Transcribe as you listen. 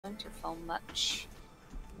character much.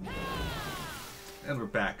 And we're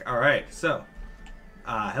back. Alright, so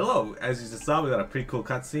hello. As you just saw, we got a pretty cool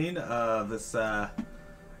cutscene of this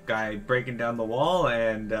guy breaking down the wall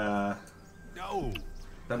and them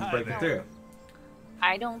breaking through.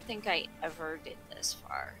 I don't think I ever did this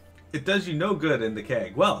far. It does you no good in the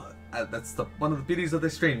keg. Well, that's one of the beauties of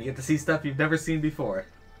this stream. You get to see stuff you've never seen before.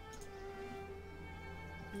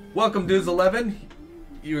 Welcome, Dudes 11.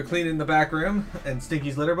 You were cleaning the back room and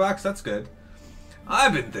Stinky's litter box. That's good.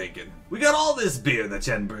 I've been thinking, we got all this beer that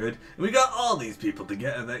Chen brewed, and we got all these people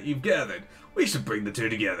together that you've gathered. We should bring the two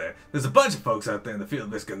together. There's a bunch of folks out there in the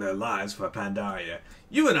field risking their lives for Pandaria.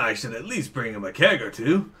 You and I should at least bring them a keg or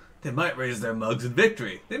two. They might raise their mugs in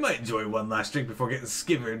victory. They might enjoy one last drink before getting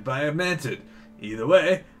skivered by a Mantid. Either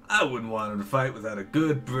way, I wouldn't want them to fight without a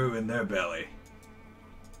good brew in their belly.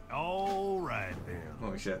 All right, then.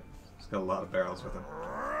 Holy shit. He's got a lot of barrels with him.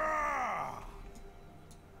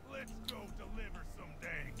 Let's go deliver some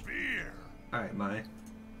dang beer. Alright, Mai.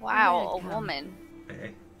 Wow, a woman.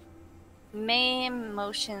 Hey. May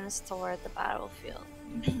motions toward the battlefield.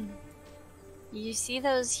 You see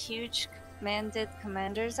those huge Mantid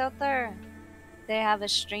commanders out there? They have a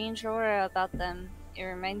strange aura about them. It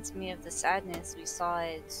reminds me of the sadness we saw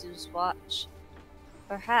at Zoo's watch.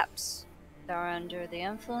 Perhaps they're under the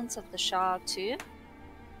influence of the Shah too?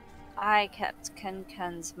 I kept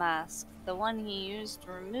Ken's mask, the one he used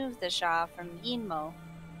to remove the Shah from Yinmo.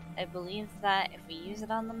 I believe that if we use it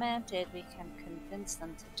on the Mantid, we can convince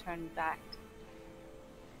them to turn back.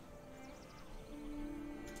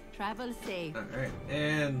 Travel safe. Alright,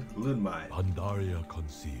 and Lunmai. Pandaria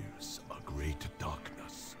conceals a great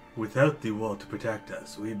darkness. Without the wall to protect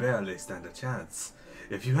us, we barely stand a chance.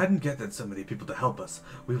 If you hadn't gathered so many people to help us,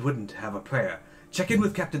 we wouldn't have a prayer. Check in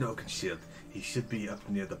with Captain Oakenshield. He should be up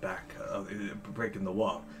near the back, breaking the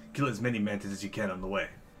wall. Kill as many mantis as you can on the way.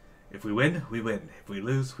 If we win, we win. If we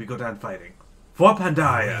lose, we go down fighting. For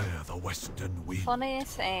Pandaria! Where the western wind. Funny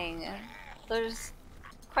thing, there's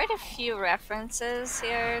quite a few references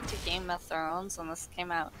here to Game of Thrones, and this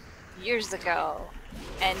came out years ago.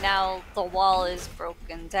 And now the wall is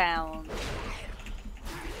broken down.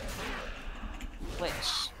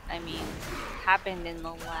 Which, I mean, happened in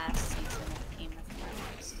the last season of Game of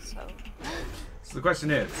Thrones, so... So the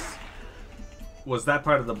question is, was that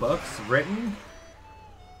part of the books written?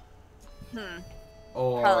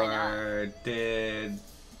 Probably not. Or did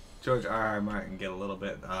George R.R. Martin get a little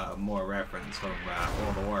bit more reference from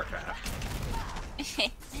World of Warcraft?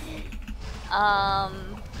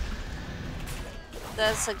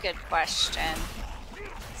 That's a good question.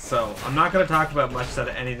 So I'm not going to talk about much of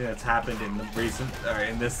anything that's happened in the recent or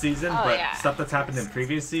in this season, but yeah. stuff that's happened in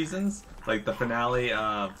previous seasons, like the finale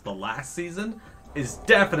of the last season, is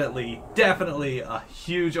definitely a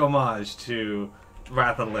huge homage to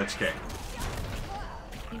Wrath of the Lich King.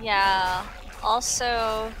 Yeah,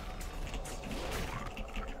 also,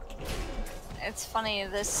 it's funny,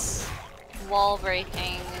 this wall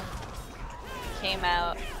breaking came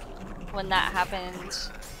out when that happened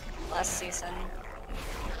last season.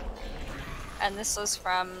 And this was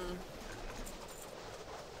from,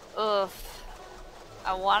 I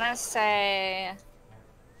want to say,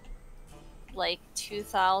 like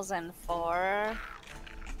 2004.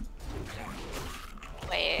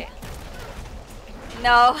 Wait.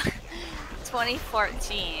 No,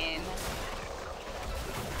 2014.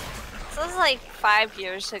 So this was like 5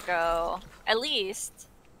 years ago, at least.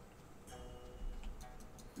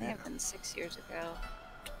 May have been 6 years ago.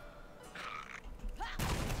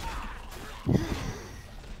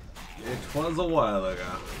 It was a while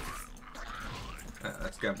ago.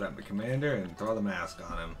 Let's grab that commander and throw the mask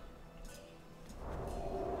on him.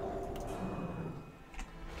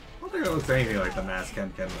 I don't think it looks anything like the mask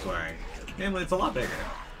Ken was wearing. Namely, it's a lot bigger.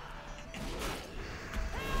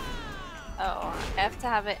 Oh, I have to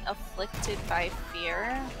have it afflicted by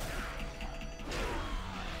fear.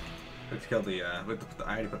 Let's kill the, I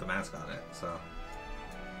already put the mask on it, so.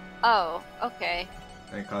 Oh, okay.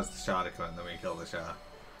 And it caused the Shah to come in, then we kill the Shah.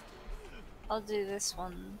 I'll do this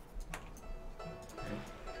one. Okay.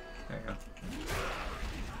 There you go.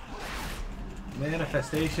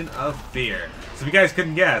 Manifestation of Fear. So if you guys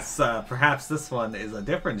couldn't guess, perhaps this one is a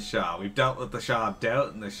different Shah. We've dealt with the Shah of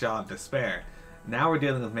Doubt and the Shah of Despair. Now we're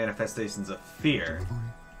dealing with manifestations of fear.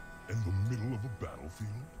 In the middle of a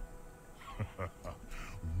battlefield?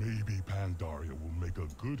 Maybe Pandaria will make a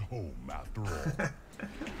good home after all.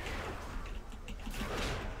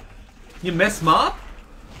 You miss Mop?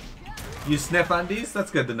 You sniff undies?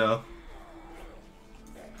 That's good to know.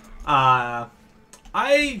 I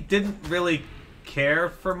didn't really care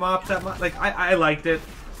for Mop that much. Like, I liked it.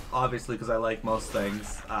 obviously, because I like most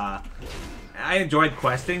things. I enjoyed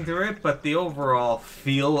questing through it, but the overall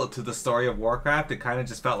feel to the story of Warcraft, it kind of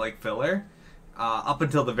just felt like filler. Up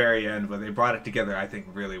until the very end, when they brought it together, I think,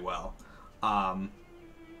 really well.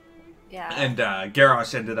 Yeah. And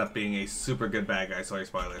Garrosh ended up being a super good bad guy. Sorry,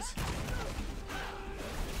 spoilers.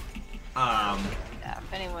 Yeah,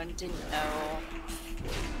 if anyone didn't know.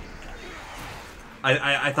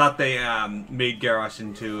 I thought they made Garrosh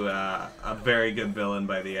into a very good villain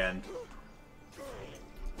by the end.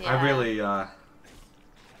 Yeah. I really, I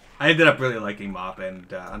ended up really liking Mop,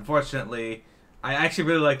 and unfortunately, I actually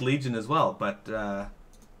really like Legion as well, but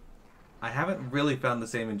I haven't really found the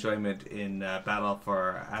same enjoyment in Battle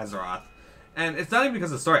for Azeroth. And it's not even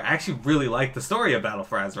because of the story. I actually really like the story of Battle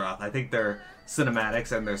for Azeroth. I think their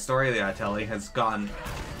cinematics and their story they are telling has gone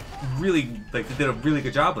really, like, they did a really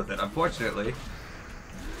good job with it. Unfortunately,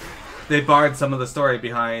 they barred some of the story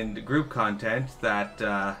behind group content that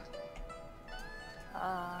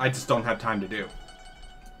I just don't have time to do.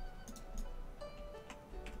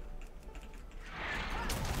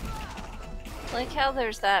 Like how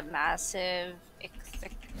there's that massive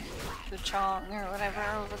Kuchong or whatever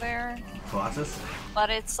over there. Colossus? But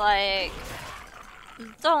it's like,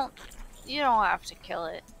 you don't have to kill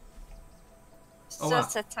it. It's Oh,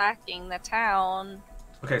 just wow. attacking the town.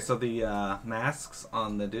 Okay, so the masks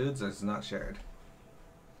on the dudes is not shared.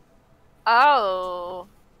 Oh.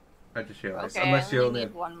 I just realized. Okay, Unless I you only only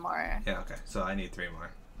need one more. Yeah, okay. So I need 3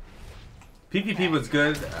 more. PvP was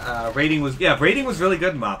good. Rating was really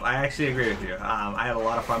good. Mop. I actually agree with you. I had a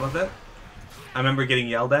lot of fun with it. I remember getting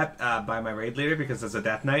yelled at by my raid leader because as a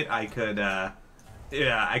Death Knight, I could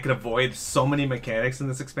avoid so many mechanics in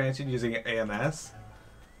this expansion using AMS.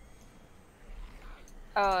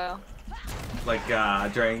 Oh. Like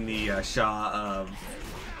during the Shaw of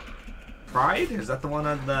Pride. Is that the one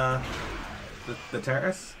on the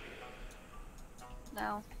terrace?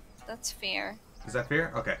 No, that's Fear. Is that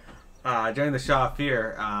Fear? Okay. During the Shaw of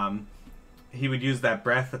Fear, he would use that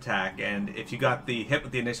breath attack, and if you got the hit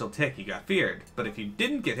with the initial tick, you got feared. But if you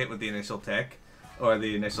didn't get hit with the initial tick, or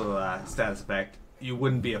the initial status effect, you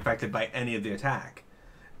wouldn't be affected by any of the attack.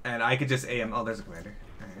 And I could just Oh, there's a commander.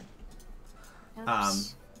 Alright.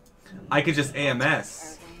 Oops. I could just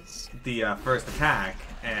AMS the first attack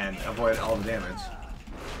and avoid all the damage.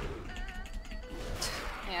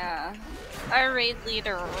 Yeah. Our raid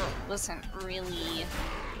leader wasn't really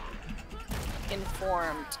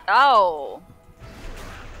informed. Oh!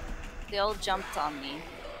 They all jumped on me.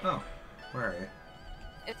 Oh, where are you?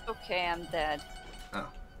 It's okay, I'm dead. Oh.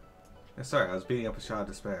 Sorry, I was beating up a Shaw of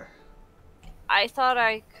Despair. I thought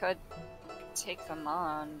I could take them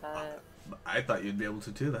on, but... I thought you'd be able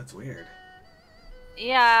to too, that's weird.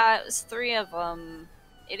 Yeah, it was 3 of them.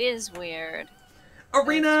 It is weird.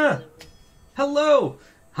 Arena! Really weird. Hello!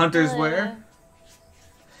 Hunter's Hello. Wear.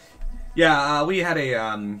 Yeah, we had a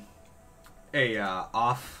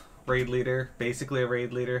off raid leader, basically a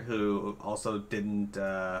raid leader who also didn't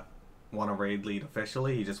want to raid lead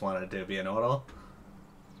officially. He just wanted to be a know-it-all.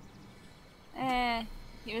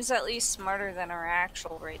 He was at least smarter than our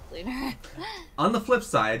actual raid leader. On the flip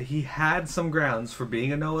side, he had some grounds for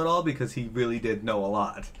being a know-it-all because he really did know a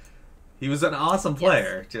lot. He was an awesome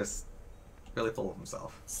player, just really full of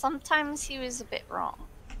himself. Sometimes he was a bit wrong.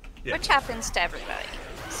 Yeah. Which happens to everybody.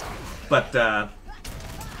 So. But,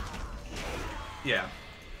 yeah.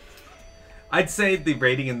 I'd say the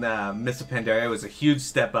rating in the Mists of Pandaria was a huge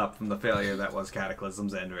step up from the failure that was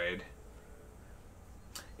Cataclysm's end raid.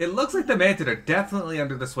 It looks like the Mantid are definitely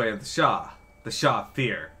under the sway of the Shaw of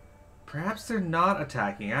Fear. Perhaps they're not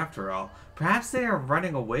attacking after all. Perhaps they are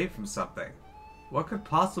running away from something. What could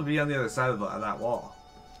possibly be on the other side of that wall?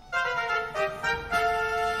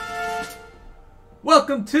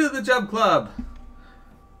 Welcome to the Jump Club!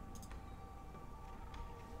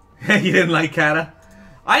 You didn't like Kata?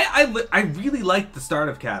 I really liked the start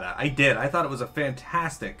of Kata. I did. I thought it was a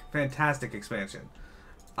fantastic expansion.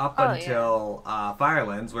 Up until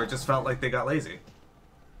Firelands, where it just felt like they got lazy.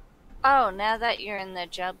 Oh, now that you're in the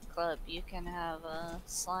Jump Club, you can have a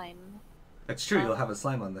slime. It's true, you'll have a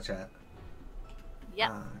slime on the chat.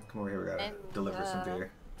 Yep. Come over here, we gotta And, deliver some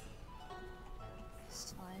beer.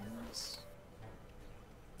 Slimes.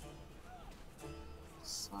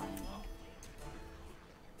 Slime.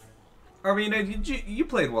 Armina, you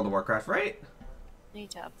played World of Warcraft, right? Need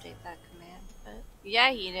to update that command, but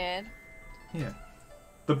yeah, he did. Yeah.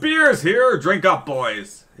 The beer is here, drink up,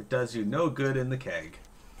 boys! It does you no good in the keg.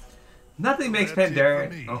 Nothing makes That's it for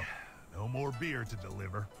Pandaria... me. Oh. No more beer to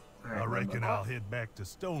deliver. All right, I reckon well, I'll head back to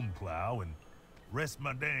Stoneplow and rest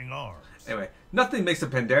my dang arms. Anyway, nothing makes a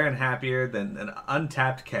Pandaren happier than an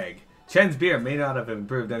untapped keg. Chen's beer may not have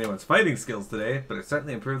improved anyone's fighting skills today, but it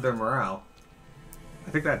certainly improved their morale. I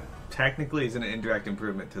think that technically is an indirect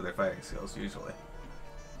improvement to their fighting skills, usually.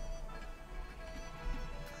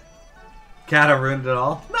 Kata ruined it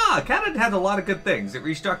all? Nah, Kata had a lot of good things. It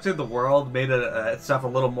restructured the world, made stuff a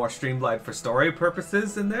little more streamlined for story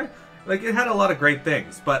purposes in there. Like, it had a lot of great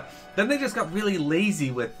things, but then they just got really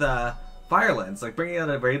lazy with Firelands. Like, bringing out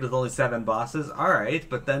a raid with only 7 bosses, alright,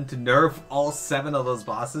 but then to nerf all 7 of those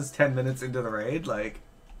bosses 10 minutes into the raid, like...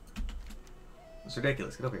 It's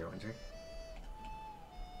ridiculous. Get over here, Winter.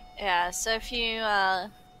 Yeah, so if you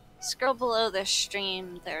scroll below the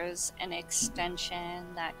stream, there's an extension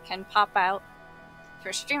that can pop out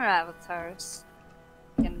for stream avatars.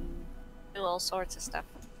 You can do all sorts of stuff.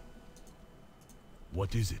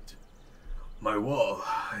 What is it? My wall.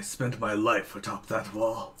 I spent my life atop that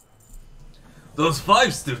wall. Those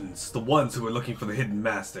 5 students, the ones who were looking for the hidden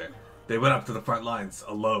master, they went up to the front lines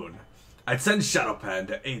alone. I'd send Shadowpan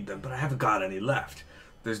to aid them, but I haven't got any left.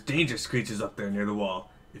 There's dangerous creatures up there near the wall.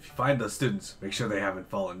 If you find those students, make sure they haven't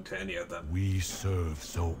fallen to any of them. We serve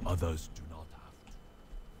so others do not have to.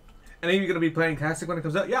 Any of you going to be playing Classic when it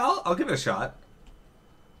comes out? Yeah, I'll give it a shot.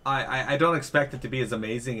 I don't expect it to be as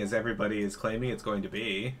amazing as everybody is claiming it's going to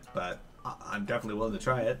be, but I'm definitely willing to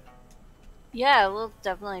try it. Yeah, we'll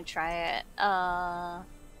definitely try it.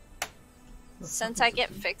 Since I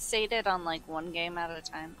get fixated on like one game at a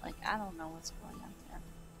time, like I don't know what's going on here.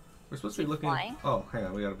 We're supposed to be looking. Flying? Oh, hang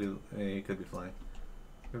on, we gotta be. He could be flying.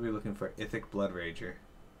 We're gonna be looking for Ithic Blood Rager.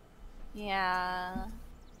 Yeah,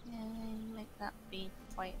 make that be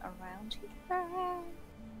quite around here.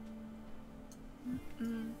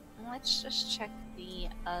 Let's just check the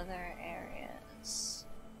other areas.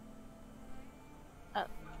 Oh.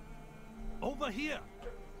 Over here.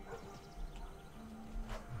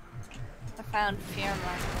 I found Fear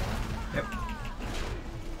Marker. Yep.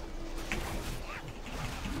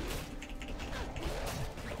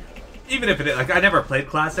 Even if it is, like, I never played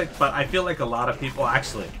Classic, but I feel like a lot of people,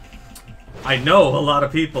 actually, I know a lot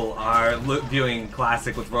of people are viewing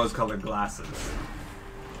Classic with rose-colored glasses.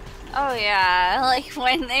 Oh yeah, like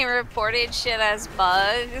when they reported shit as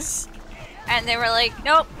bugs, and they were like,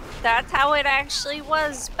 nope, that's how it actually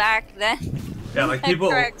was back then. Yeah, like That people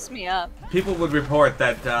cracks me up. People would report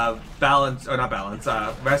that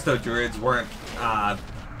Resto Druids weren't,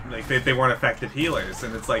 like, they weren't effective healers,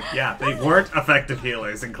 and it's like, yeah, they weren't effective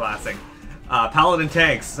healers in Classic. Paladin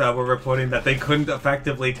tanks were reporting that they couldn't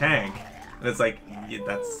effectively tank, and it's like, yeah,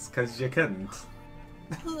 that's because you couldn't.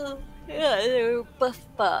 Yeah, they were buff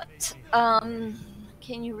butt.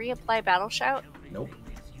 Can you reapply Battle Shout? Nope.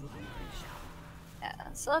 Yeah,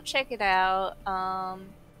 so I'll check it out.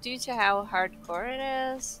 Due to how hardcore it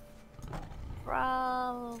is,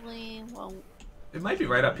 probably won't. It might be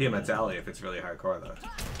right up Piamet's alley if it's really hardcore, though.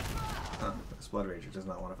 Huh, this Blood Rager does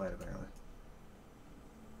not want to fight, apparently.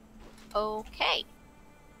 Okay.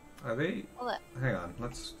 Are they... Hold up. Hang on,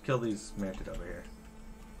 let's kill these Mantid over here.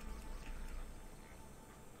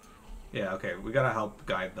 Yeah, okay, we gotta help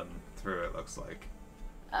guide them through, it looks like.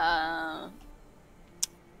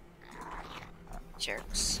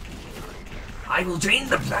 Jerks. I will drain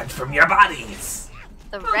the blood from your bodies!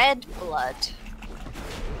 The red blood.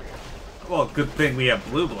 Well, good thing we have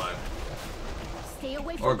blue blood. Stay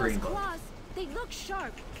away Or from green those blood. claws. They look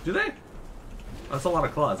sharp. Do they? That's a lot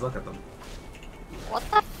of claws, look at them. What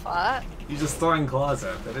the fuck? You're just throwing claws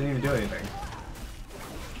at them, they didn't even do anything.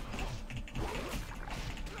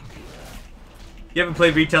 You haven't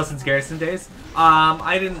played retail since Garrison days?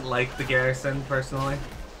 I didn't like the Garrison, personally.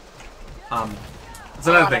 It's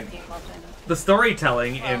another thing. The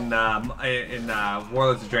storytelling in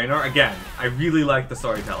Warlords of Draenor, again, I really like the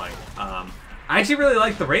storytelling. I actually really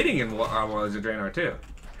like the rating in Warlords of Draenor, too.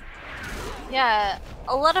 Yeah,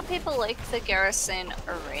 a lot of people liked the Garrison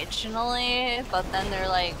originally, but then they're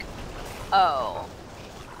like, oh,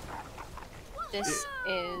 this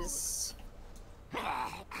is...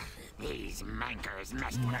 These mankers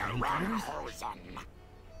messed with the wrong hosen.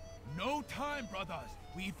 No time, brothers.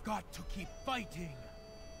 We've got to keep fighting.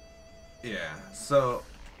 Yeah, so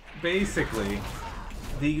basically,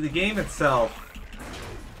 the game itself,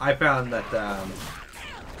 I found that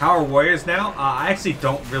how are warriors now? I actually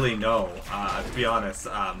don't really know, to be honest.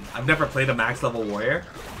 I've never played a max level warrior.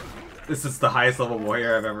 This is the highest level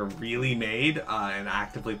warrior I've ever really made and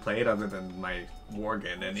actively played, other than my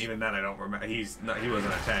Worgen, and even then I don't remember. He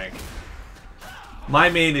wasn't a tank. My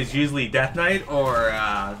main is usually Death Knight or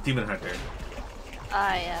Demon Hunter.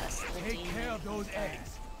 Ah, yes. The Take demon. care of those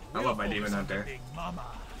eggs. I love my Demon Hunter. Big Mama.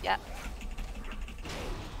 Yeah.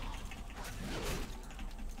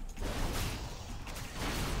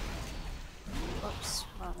 I Oops.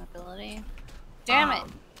 Vulnerability. Damn it.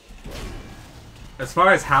 As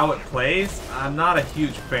far as how it plays, I'm not a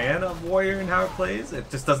huge fan of Warrior and how it plays. It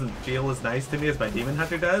just doesn't feel as nice to me as my Demon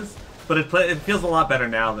Hunter does. But it feels a lot better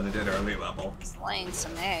now than it did early level. It's laying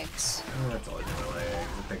some eggs. Oh, it's always gonna lay eggs.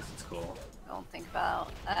 It thinks it's cool. Don't think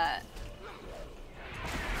about that.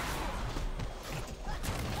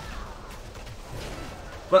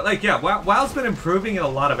 But like, yeah, WoW's been improving in a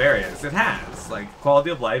lot of areas. It has. Like,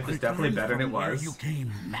 quality of life is definitely better than it was. Where you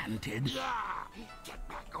came, Mantid. Yeah! Get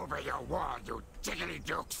back over your wall, you jiggly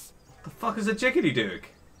dukes! The fuck is a Jiggity Duke?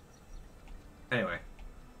 Anyway.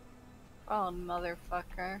 Oh,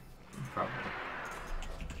 motherfucker. Probably.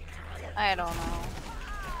 I don't know.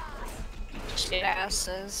 Shit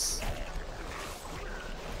asses.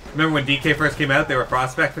 Remember when DK first came out, they were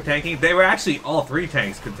prospect for tanking? They were actually all three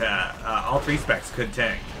tanks could all three specs could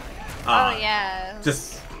tank. Oh yeah.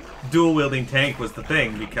 Just dual wielding tank was the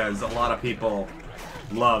thing because a lot of people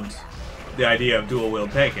loved the idea of dual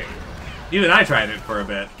wield tanking. Even I tried it for a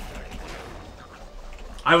bit.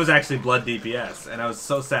 I was actually blood DPS, and I was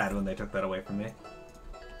so sad when they took that away from me.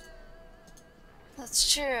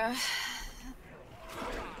 That's true.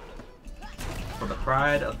 For the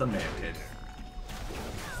pride of the Mantid.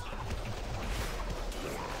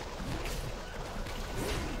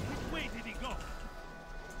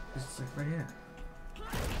 It's like right here.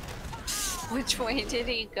 Which way did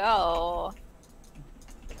he go?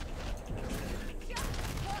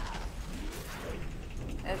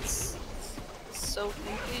 It's so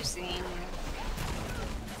confusing.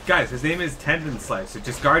 Guys, his name is Tendon Slicer.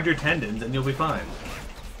 Just guard your tendons and you'll be fine.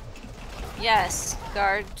 Yes,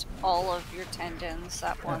 guard all of your tendons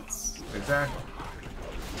at once. Exactly.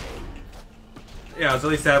 Yeah, I was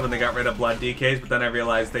really sad when they got rid of Blood DKs, but then I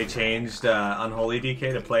realized they changed Unholy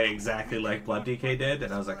DK to play exactly like Blood DK did,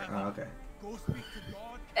 and I was like, oh, okay.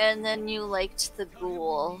 And then you liked the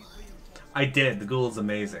ghoul. I did. The ghoul is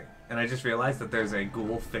amazing. And I just realized that there's a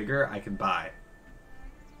ghoul figure I can buy.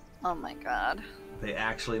 Oh my god. They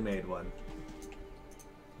actually made one.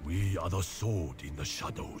 We are the sword in the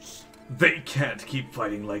shadows. They can't keep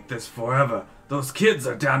fighting like this forever. Those kids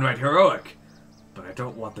are downright heroic. But I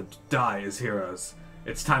don't want them to die as heroes.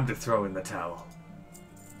 It's time to throw in the towel.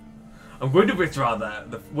 I'm going to withdraw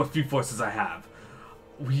what few forces I have.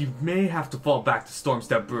 We may have to fall back to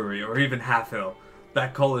Stormstep Brewery or even Half Hill.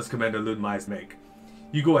 That call is Commander Ludmai's make.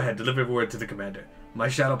 You go ahead, deliver word to the commander. My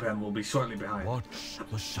shadow pen will be shortly behind. Watch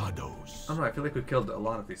the shadows. I don't know, I feel like we've killed a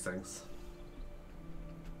lot of these things.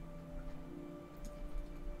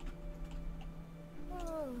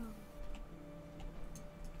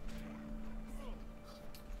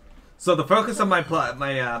 So the focus of my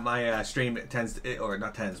stream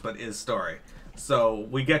is story. So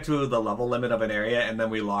we get to the level limit of an area and then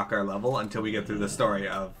we lock our level until we get through the story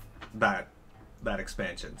of that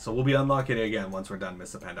expansion. So we'll be unlocking it again once we're done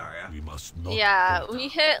Miss Pandaria. We must not. Yeah, we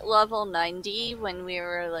hit level 90 when we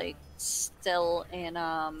were like still in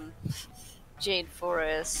Jade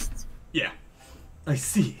Forest. Yeah, I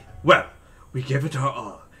see. Well, we gave it our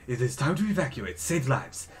all. It is time to evacuate, save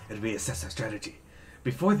lives, and reassess our strategy.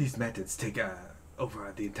 Before these methods take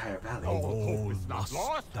over the entire valley. Oh, must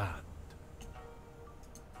stand.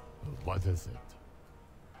 What is it?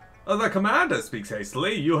 Oh, the commander speaks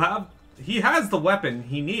hastily. He has the weapon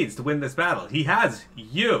he needs to win this battle. He has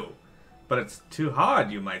you. But it's too hard,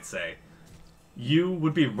 you might say. You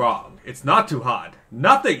would be wrong. It's not too hard.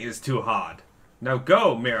 Nothing is too hard. Now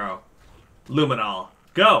go, Miro. Luminol.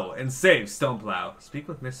 Go and save Stoneplow. Speak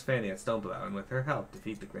with Miss Fanny at Stoneplow, and with her help,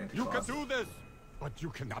 defeat the Grand You Boss. can do this, but you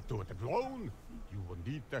cannot do it alone. You will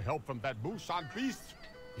need the help from that Busan beast.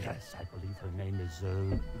 Yes, I believe her name is,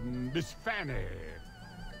 Miss Fanny.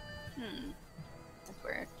 That's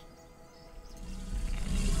weird.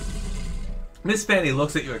 Miss Fanny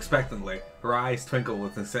looks at you expectantly. Her eyes twinkle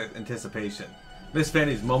with anticipation. Miss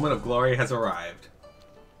Fanny's moment of glory has arrived.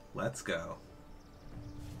 Let's go.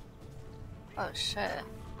 Oh shit.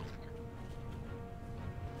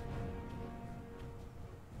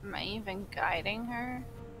 Am I even guiding her?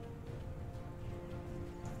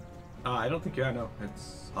 I don't think you are, no.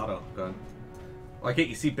 It's auto. Go ahead. Why can't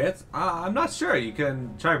you see bits? I'm not sure. You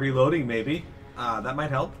can try reloading, maybe. That might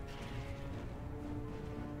help.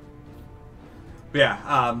 But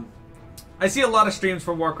yeah, I see a lot of streams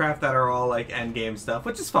for Warcraft that are all like endgame stuff,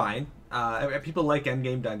 which is fine. People like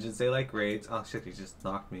endgame dungeons. They like raids. Oh shit, he just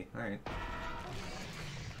knocked me. Alright.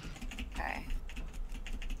 Okay.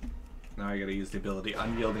 Now I gotta use the ability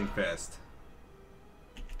Unyielding Fist.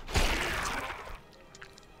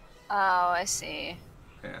 Oh, I see.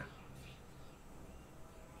 Yeah.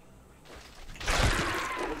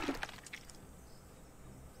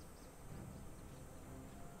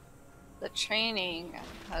 training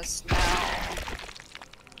has now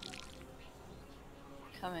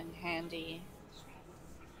come in handy.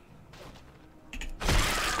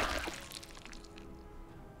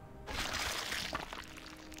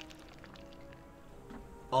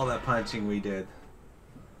 All that punching we did.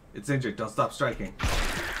 It's injured. Don't stop striking.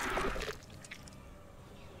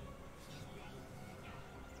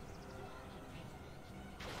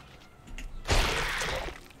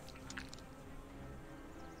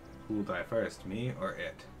 Who will die first, me or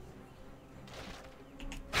it?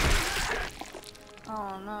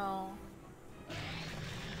 Oh no.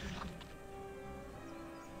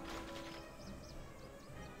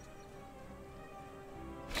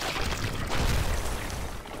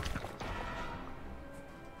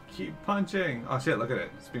 Keep punching! Oh shit, look at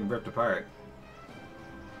it. It's being ripped apart.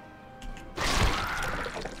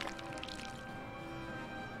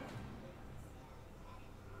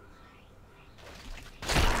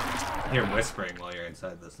 You hear whispering while you're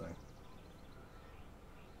inside this thing.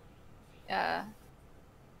 Yeah.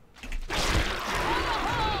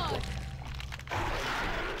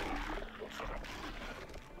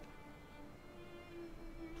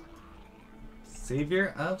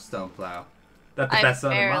 Savior of Stoneplow. That's the I best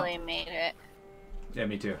zone in barely made it. Yeah,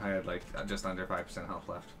 me too. I had like just under 5% health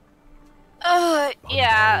left.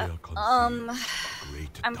 Yeah. Pandaria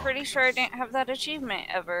great I'm pretty sure I darkness. didn't have that achievement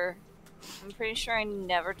ever. I'm pretty sure I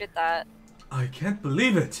never did that. I can't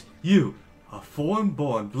believe it! You, a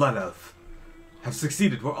foreign-born blood elf, have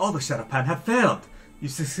succeeded where all the Shadowpan have failed! You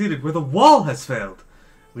succeeded where the wall has failed!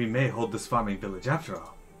 We may hold this farming village after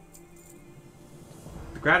all.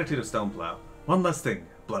 The gratitude of Stoneplow. One last thing,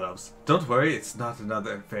 blood elves. Don't worry, it's not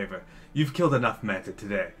another favor. You've killed enough Mantid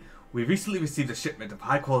today. We recently received a shipment of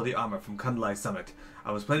high-quality armor from Kundlai Summit.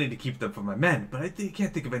 I was planning to keep them for my men, but I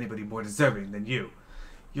can't think of anybody more deserving than you.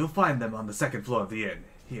 You'll find them on the second floor of the inn,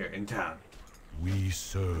 here in town. We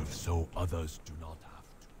serve so others do not have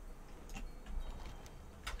to.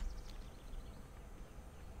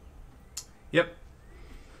 Yep.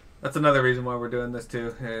 That's another reason why we're doing this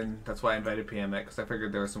too, and that's why I invited PM because I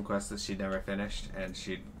figured there were some quests that she'd never finished, and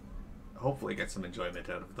she'd hopefully get some enjoyment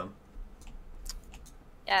out of them.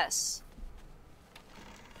 Yes.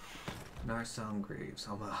 Narsong Greaves.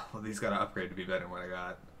 Oh, well, these gotta upgrade to be better than what I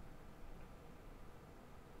got.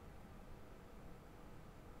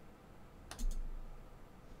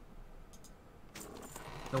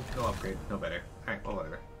 Nope, no upgrade, no better. Alright, well,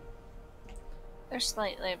 whatever. They're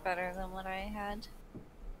slightly better than what I had.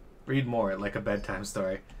 Read more, like a bedtime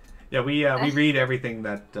story. Yeah, we read everything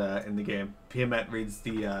that in the game. Piamet reads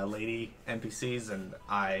the lady NPCs, and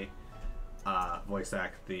I voice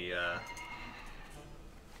act the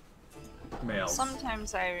males.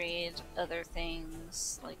 Sometimes I read other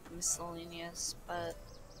things, like miscellaneous, but...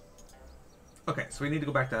 Okay, so we need to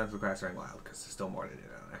go back down to the Grassrang Wild, because there's still more to do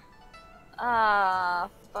down there.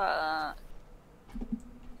 Fuck.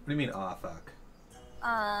 What do you mean, aw, fuck?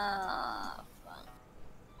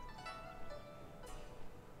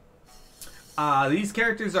 Fuck. These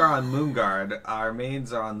characters are on Moonguard. Our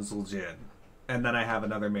mains are on Zul'jin. And then I have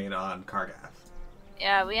another main on Kargath.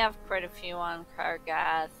 Yeah, we have quite a few on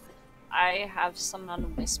Kargath. I have some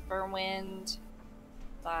on Whisperwind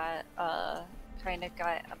that, kinda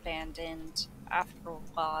got abandoned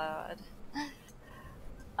afterward.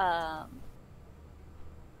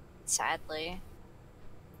 Sadly.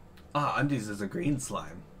 Undies is a green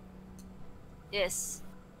slime. Yes.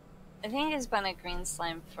 I think it's been a green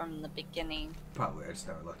slime from the beginning. Probably, I just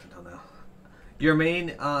never looked until now. Your main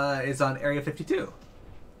is on Area 52.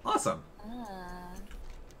 Awesome.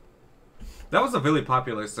 That was a really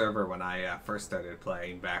popular server when I first started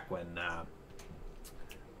playing back when...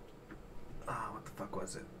 what the fuck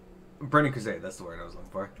was it? Burning Crusade, that's the word I was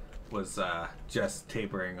looking for. Was just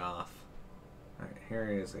tapering off. Alright, here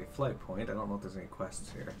is a flight point. I don't know if there's any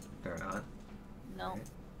quests here. There are not. No.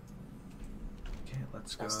 Okay,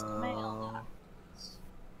 let's Just go mail.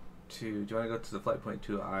 to... Do you want to go to the flight point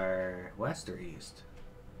to our west or east?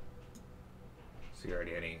 So you're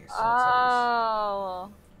already heading east.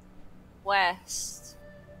 Oh. West.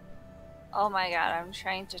 Oh my god, I'm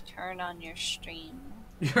trying to turn on your stream.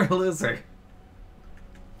 You're a loser.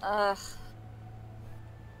 Ugh.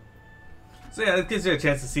 So yeah, it gives you a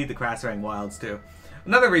chance to see the Grassrang Wilds too.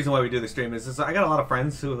 Another reason why we do the stream is I got a lot of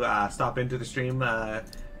friends who stop into the stream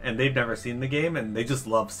and they've never seen the game, and they just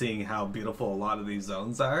love seeing how beautiful a lot of these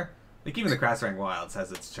zones are. Like even the Grassrang Wilds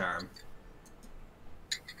has its charm.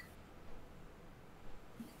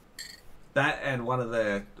 That and one of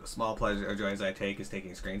the small pleasure or joys I take is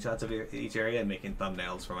taking screenshots of each area and making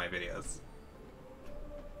thumbnails for my videos.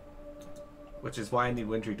 Which is why I need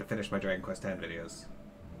Wintry to finish my Dragon Quest X videos.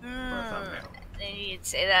 For a thumbnail. You'd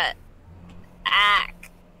say that. Ack.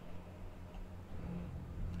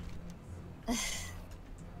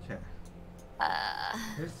 Okay.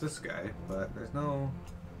 Here's this guy, but there's no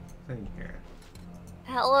thing here.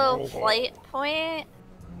 Hello, flight point.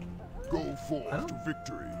 Go forth to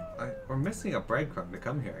victory. We're missing a breadcrumb to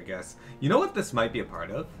come here, I guess. You know what this might be a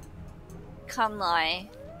part of? Kunlai.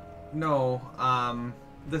 No,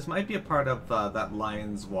 this might be a part of that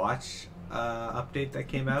Lion's Watch update that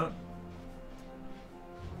came out.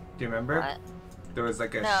 Do you remember? What? There was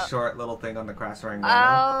like a No. short little thing on the Crassaring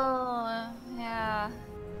Oh, yeah.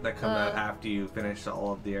 that come out after you finish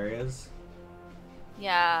all of the areas.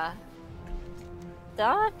 Yeah.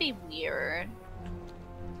 That would be weird.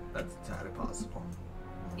 That's entirely possible.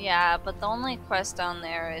 Yeah, but the only quest down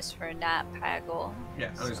there is for Nat Pagel. Yeah,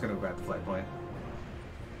 I'm just gonna grab the flight point.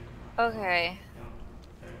 Okay.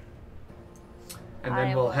 And then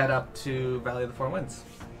I we'll will- head up to Valley of the Four Winds.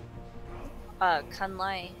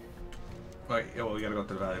 Kunlai. Wait, yeah, well, we gotta go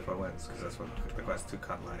to the Valley of the Four Winds, because that's what the quest to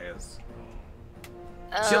Kunlai is.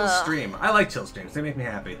 Chill stream. I like chill streams. They make me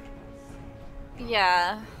happy.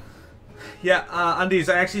 Yeah. Yeah, Undies,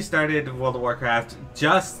 I actually started World of Warcraft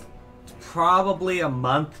just probably a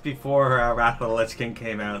month before Wrath of the Lich King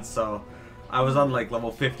came out, so I was on like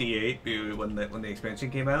level 58 when the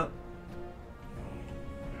expansion came out.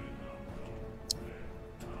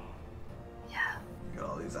 Yeah. Got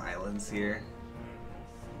all these islands here.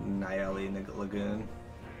 Nyali Lagoon.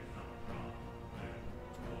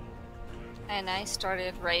 And I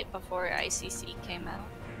started right before ICC came out.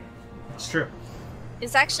 It's true.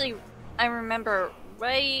 It's actually, I remember,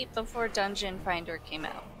 right before Dungeon Finder came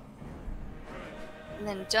out. And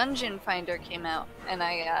then Dungeon Finder came out, and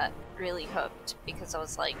I got really hooked because I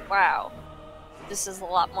was like, wow, this is a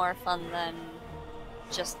lot more fun than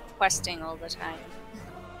just questing all the time.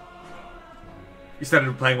 You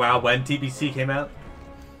started playing WoW when TBC came out?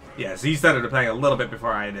 Yeah, so you started playing a little bit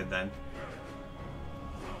before I did then.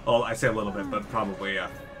 Oh, I say a little bit, but probably, oops,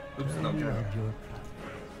 no, get out of here.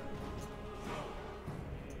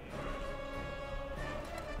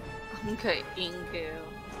 Okay, Ingu.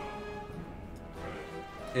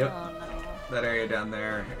 Yep. Oh no. That area down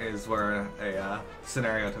there is where a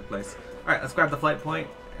scenario took place. Alright, let's grab the flight point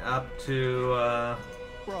up to,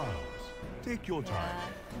 Browse. Take your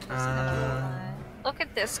time. Look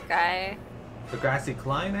at this guy. the Grassy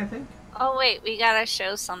Klein, I think? Oh wait, we gotta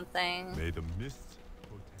show something. May the mists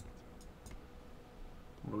protect.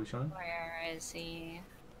 What are we showing? Where is he?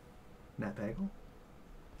 Nat Bagel?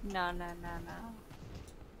 No.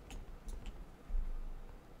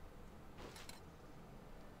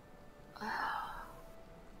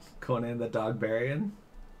 Conan the Dogbarian?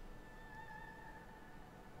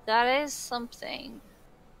 That is something.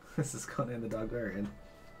 This is Conan the Dogbarian.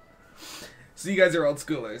 So you guys are old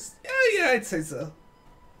schoolers. Yeah, I'd say so.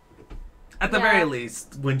 At the Yeah. very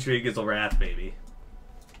least, Wintrig is a wrath baby.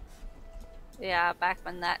 Yeah, back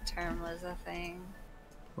when that term was a thing.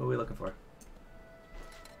 What are we looking for?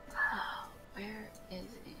 Where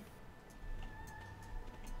is he?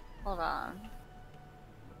 Hold on.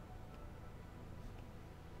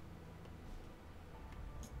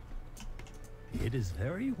 It is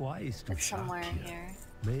very wise to It's shock somewhere in you. here.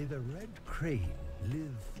 May the red crane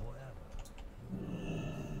live forever.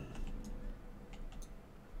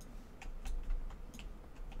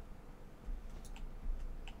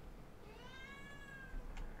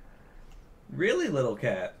 Really, little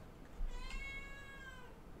cat?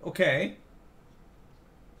 Okay.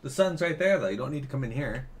 The sun's right there, though. You don't need to come in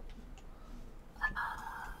here.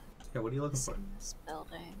 Yeah, what are you looking It's for? in this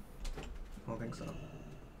building. I don't think so.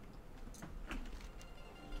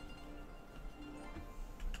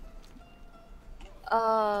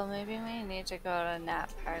 Oh, maybe we need to go to Nat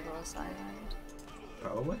Pagos Island.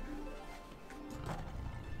 Probably.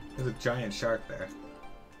 There's a giant shark there.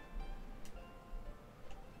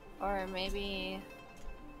 Or maybe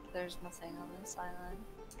there's nothing on this island.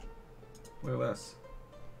 Look at this.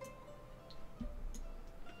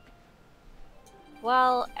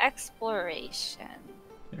 Well, exploration.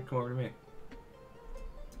 Yeah, come over to me.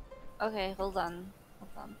 Okay, hold on.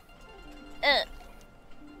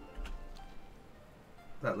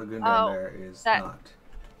 That lagoon down Oh, there is that- not.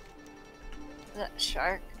 That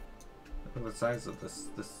shark. Look at the size of this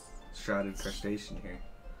shrouded crustacean here.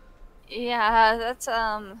 Yeah, that's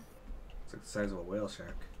It's like the size of a whale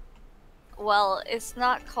shark. well, it's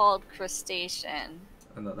not called crustacean.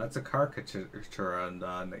 Oh, no, that's a caricature on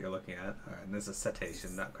that you're looking at. And this is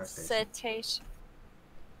cetacean, not crustacean. Cetacean.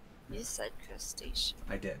 You said crustacean.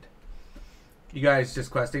 I did. You guys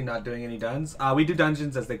just questing, not doing any duns? We do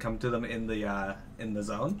dungeons as they come to them in the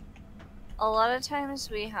zone. A lot of times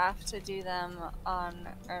we have to do them on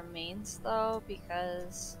our mains though,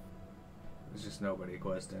 because There's just nobody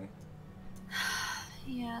questing.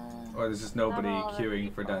 yeah. Or there's just nobody Not a lot of queuing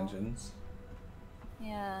for people. dungeons.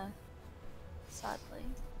 Yeah. Sadly.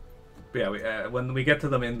 But yeah, when we get to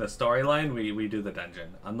them in the storyline, we do the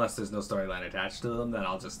dungeon. Unless there's no storyline attached to them, then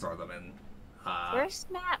I'll just throw them in. Where's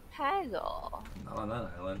Matt Pagel? Not on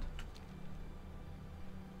that island.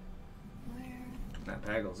 Where? Matt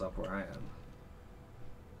Pagel's up where I am.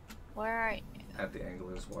 Where are you? At the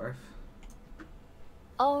Angler's Wharf.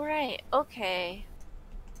 Oh, right. Okay.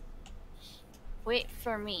 Wait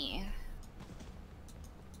for me.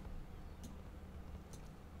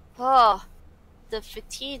 Oh, the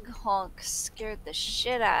fatigue honk scared the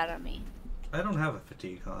shit out of me. I don't have a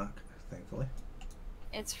fatigue honk, thankfully.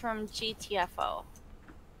 It's from GTFO.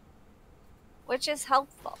 Which is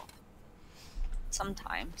helpful.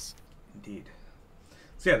 Sometimes. Indeed.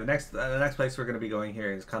 So yeah, the next place we're going to be going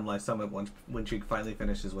here is Kunlai Summit when she finally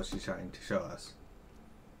finishes what she's trying to show us.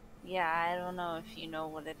 Yeah, I don't know if you know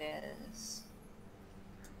what it is.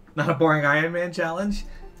 Not a boring Iron Man challenge.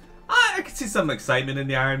 I could see some excitement in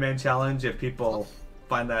the Iron Man challenge if people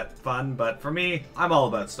find that fun, but for me, I'm all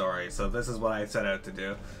about story, so this is what I set out to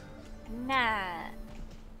do. Nah.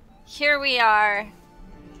 Here we are.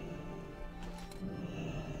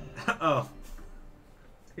 Oh.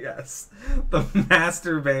 Yes. The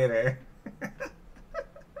Masturbator.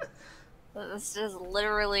 This is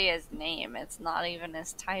literally his name. It's not even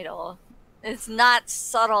his title. It's not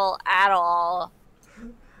subtle at all.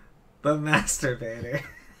 The Masturbator.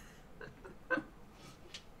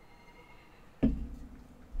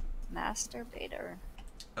 Masturbator.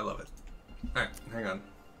 I love it. Alright, hang on.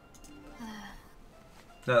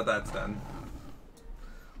 Now that that's done,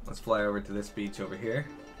 let's fly over to this beach over here.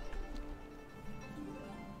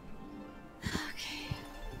 Okay.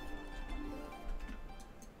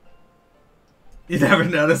 You never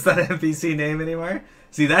noticed that NPC name anymore?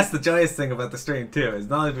 See, that's the joyous thing about the stream too, is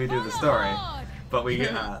not only do we do the story, but we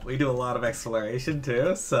do a lot of exploration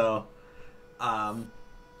too, so yeah.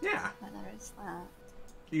 There is that.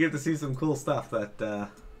 You get to see some cool stuff that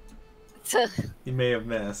you may have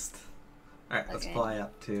missed. Alright, let's Okay. fly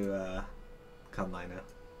up to Kunlai now.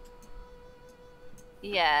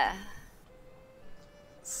 Yeah.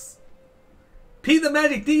 P the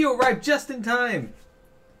Magic D, you arrived just in time!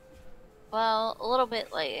 Well, a little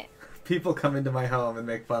bit late. People come into my home and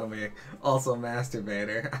make fun of me. Also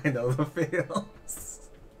Masturbator. I know the feels.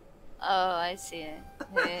 Oh, I see it.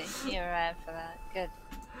 You arrived for that. Good.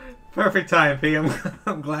 Perfect time, P.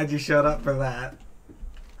 I'm glad you showed up for that.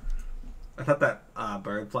 I thought that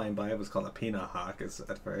bird flying by was called a peanut hawk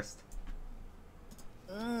at first.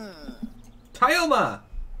 Tyoma!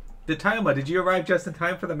 Tyoma, did you arrive just in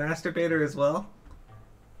time for the Masturbator as well?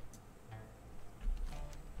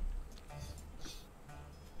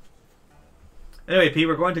 Anyway, P,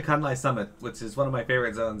 we're going to Kunlai Summit, which is one of my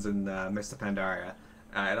favorite zones in Mist of Pandaria.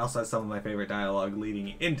 It also has some of my favorite dialogue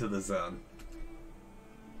leading into the zone.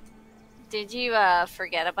 Did you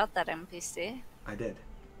forget about that NPC? I did.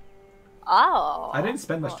 Oh. I didn't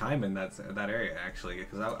spend much time in that area, actually,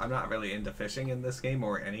 because I'm not really into fishing in this game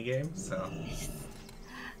or any game, so...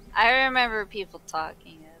 I remember people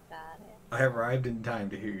talking about it. I arrived in time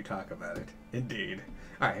to hear you talk about it. Indeed.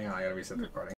 Alright, hang on, I gotta reset the recording.